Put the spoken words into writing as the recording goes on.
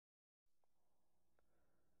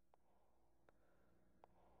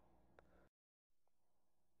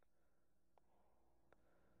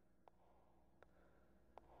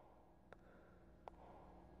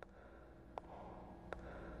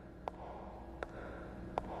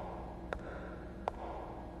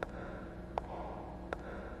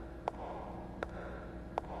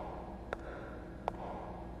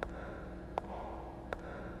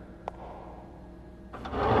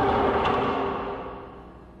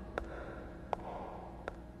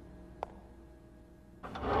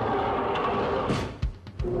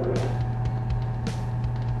What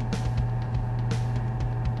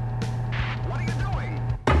are you doing?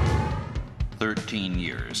 13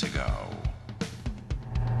 years ago.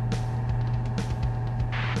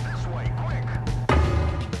 This way, quick!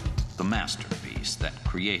 The masterpiece that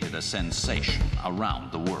created a sensation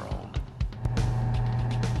around the world.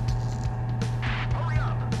 Hurry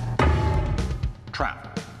up!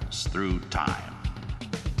 Travels through time.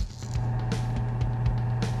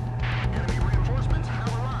 Enemy reinforcements have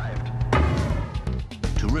arrived.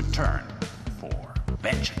 To return for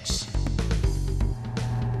vengeance.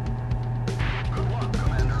 Good luck,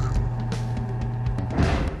 Commander.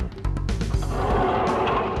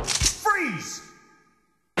 Freeze!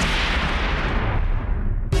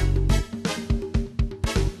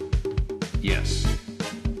 Yes,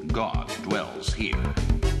 God dwells here.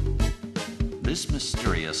 This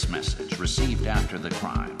mysterious message received after the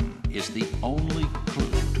crime is the only clue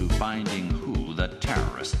to finding who the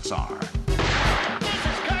terrorists are. This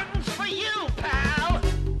is curtains for you, pal!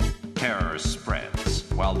 Terror spreads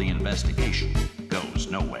while the investigation goes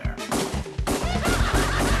nowhere.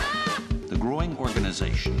 The growing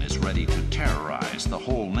organization is ready to terrorize the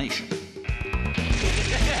whole nation.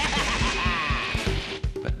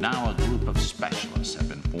 But now a group of specialists have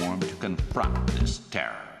been formed to confront this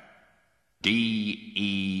terror.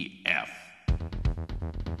 DEF.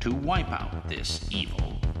 To wipe out this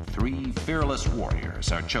evil, 3 fearless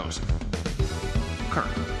warriors are chosen. Kirk,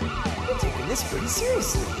 You're taking this pretty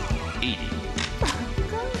seriously. Edie,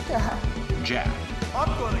 Kinda. Jack. I'm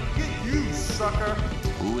gonna get you, sucker!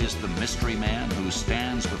 Who is the mystery man who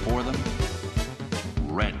stands before them?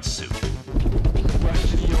 Red Suit.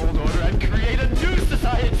 Rush the old order and create a new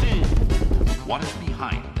society! What is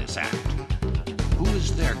behind this act? Who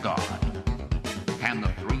is their god? Can the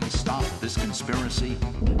 3 stop this conspiracy?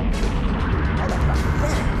 What a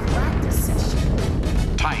pathetic practice session.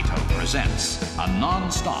 Taito presents a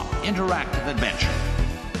non-stop interactive adventure.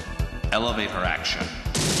 Elevator Action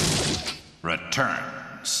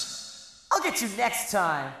returns. I'll get you next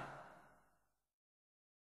time.